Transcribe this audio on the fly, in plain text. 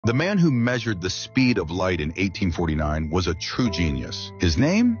The man who measured the speed of light in 1849 was a true genius. His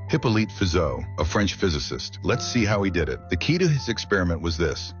name? Hippolyte Fizeau, a French physicist. Let's see how he did it. The key to his experiment was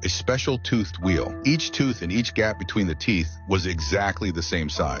this: a special toothed wheel. Each tooth and each gap between the teeth was exactly the same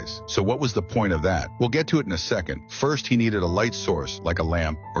size. So what was the point of that? We'll get to it in a second. First, he needed a light source, like a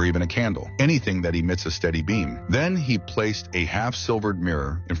lamp or even a candle, anything that emits a steady beam. Then he placed a half-silvered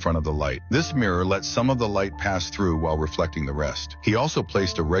mirror in front of the light. This mirror let some of the light pass through while reflecting the rest. He also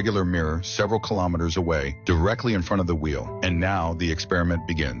placed a regular mirror several kilometers away, directly in front of the wheel. And now the experiment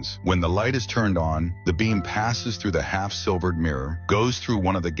begins. When the light is turned on, the beam passes through the half-silvered mirror, goes through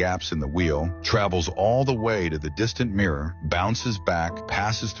one of the gaps in the wheel, travels all the way to the distant mirror, bounces back,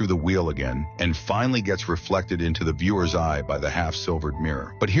 passes through the wheel again, and finally gets reflected into the viewer's eye by the half-silvered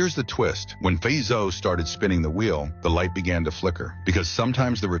mirror. But here's the twist. When Fizeau started spinning the wheel, the light began to flicker, because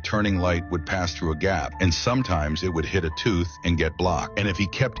sometimes the returning light would pass through a gap, and sometimes it would hit a tooth and get blocked. And if he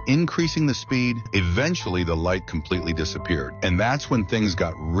kept increasing the speed, eventually the light completely disappeared. And that's when things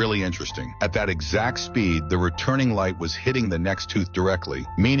got really interesting. At that exact speed, the returning light was hitting the next tooth directly,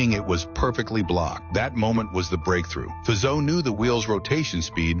 meaning it was perfectly blocked. That moment was the breakthrough. Fizeau knew the wheel's rotation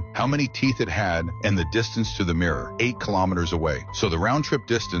speed, how many teeth it had, and the distance to the mirror, 8 kilometers away. So the round-trip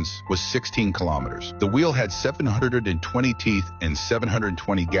distance was 16 kilometers. The wheel had 720 teeth and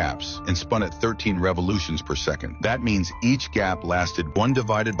 720 gaps, and spun at 13 revolutions per second. That means each gap lasted 1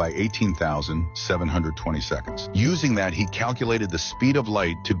 divided by 18,720 seconds. Using that, he calculated the speed of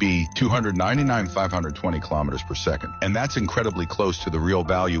light to be 299,520 kilometers per second. And that's incredibly close to the real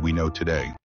value we know today.